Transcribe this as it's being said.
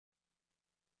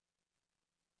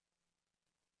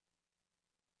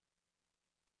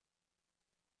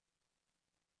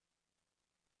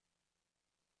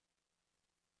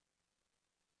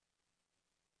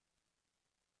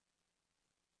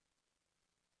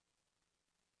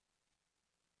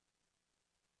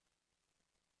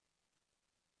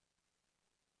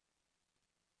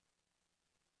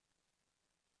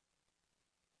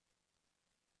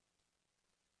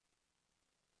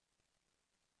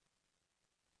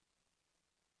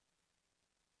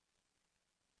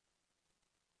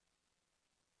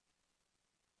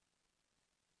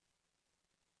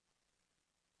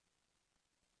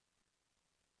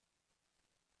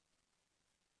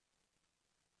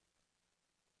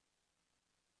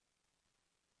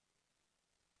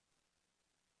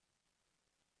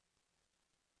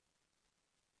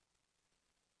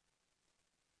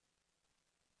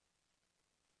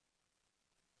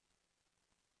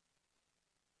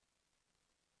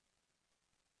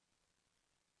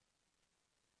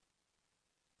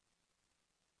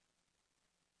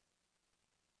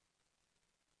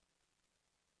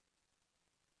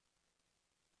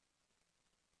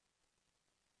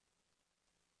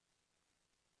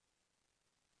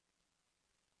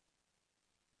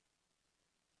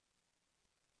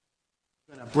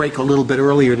break a little bit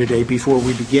earlier today before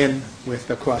we begin with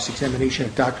the cross-examination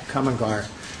of Dr. Kamangar.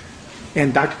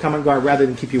 And Dr. Kamangar, rather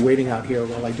than keep you waiting out here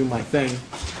while I do my thing,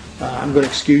 I'm going to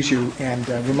excuse you and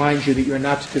remind you that you're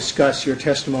not to discuss your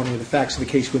testimony or the facts of the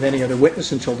case with any other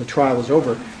witness until the trial is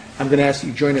over. I'm going to ask that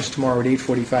you join us tomorrow at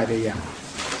 8:45 a.m.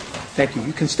 Thank you.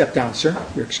 You can step down, sir.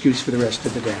 You're excused for the rest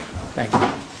of the day. Thank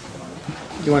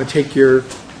you. You want to take your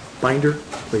binder,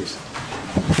 please?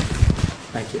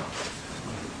 Thank you.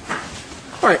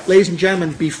 All right, ladies and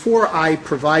gentlemen, before I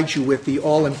provide you with the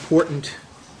all-important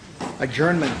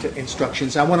adjournment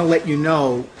instructions, I want to let you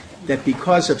know that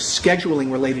because of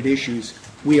scheduling-related issues,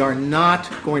 we are not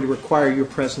going to require your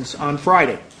presence on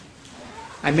Friday.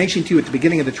 I mentioned to you at the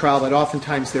beginning of the trial that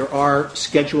oftentimes there are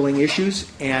scheduling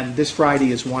issues, and this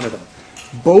Friday is one of them.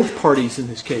 Both parties in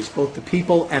this case, both the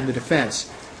people and the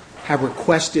defense, have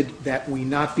requested that we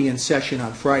not be in session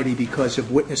on Friday because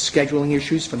of witness scheduling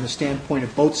issues from the standpoint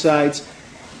of both sides,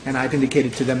 and I've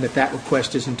indicated to them that that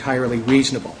request is entirely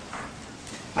reasonable.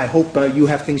 I hope you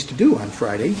have things to do on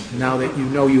Friday, now that you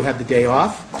know you have the day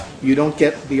off. You don't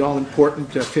get the all-important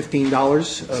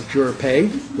 $15 of juror pay,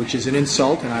 which is an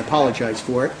insult, and I apologize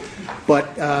for it. But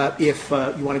if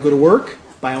you want to go to work,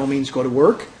 by all means go to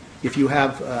work. If you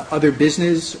have other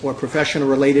business or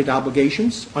professional-related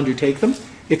obligations, undertake them.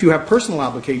 If you have personal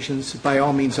obligations, by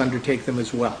all means undertake them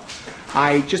as well.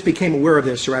 I just became aware of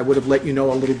this, or I would have let you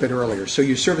know a little bit earlier. So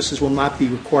your services will not be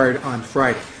required on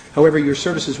Friday. However, your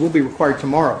services will be required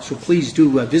tomorrow, so please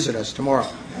do visit us tomorrow.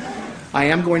 I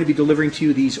am going to be delivering to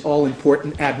you these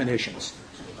all-important admonitions.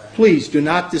 Please do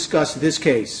not discuss this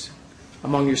case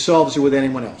among yourselves or with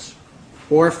anyone else,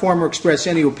 or form or express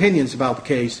any opinions about the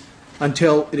case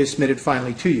until it is submitted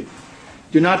finally to you.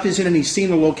 Do not visit any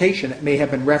scene or location that may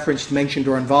have been referenced, mentioned,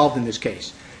 or involved in this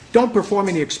case. Don't perform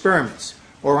any experiments,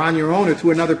 or on your own or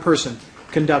through another person,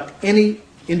 conduct any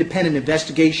independent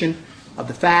investigation of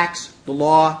the facts, the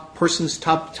law, persons,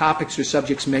 topics, or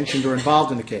subjects mentioned or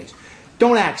involved in the case.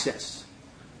 Don't access,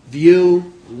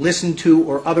 view, listen to,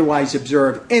 or otherwise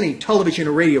observe any television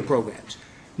or radio programs,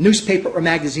 newspaper or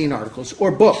magazine articles,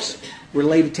 or books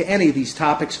related to any of these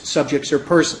topics, subjects, or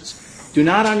persons. Do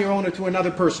not, on your own or through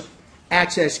another person,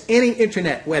 access any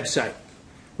internet website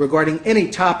regarding any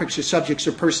topics or subjects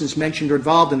or persons mentioned or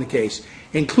involved in the case,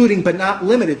 including but not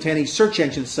limited to any search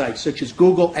engine sites such as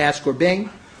Google, Ask, or Bing,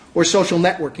 or social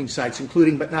networking sites,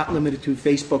 including but not limited to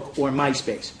Facebook or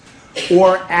MySpace,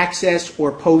 or access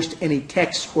or post any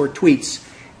texts or tweets,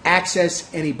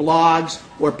 access any blogs,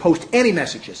 or post any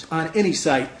messages on any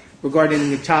site regarding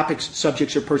any topics,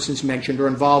 subjects, or persons mentioned or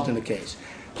involved in the case.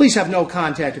 Please have no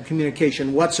contact or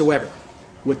communication whatsoever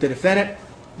with the defendant,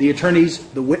 the attorneys,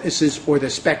 the witnesses, or the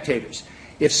spectators.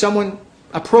 If someone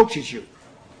approaches you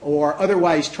or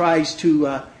otherwise tries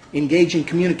to engage in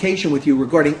communication with you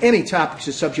regarding any topics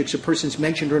or subjects or persons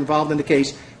mentioned or involved in the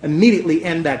case, immediately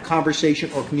end that conversation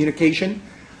or communication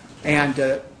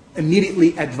and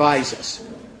immediately advise us.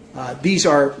 These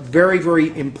are very,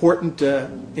 very important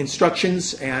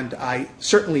instructions, and I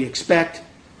certainly expect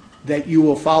that you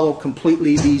will follow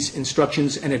completely these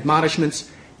instructions and admonishments,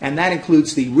 and that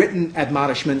includes the written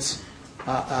admonishments,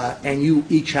 and you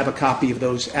each have a copy of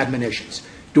those admonitions.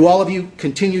 Do all of you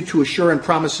continue to assure and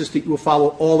promise us that you will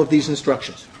follow all of these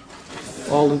instructions?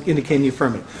 All indicating the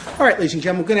affirmative. All right, ladies and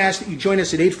gentlemen, we're going to ask that you join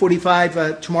us at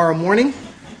 8:45 tomorrow morning.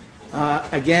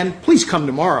 Again, please come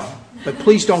tomorrow, but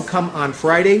please don't come on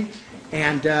Friday.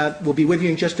 And we'll be with you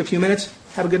in just a few minutes.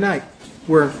 Have a good night.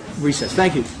 We're in recess.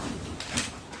 Thank you.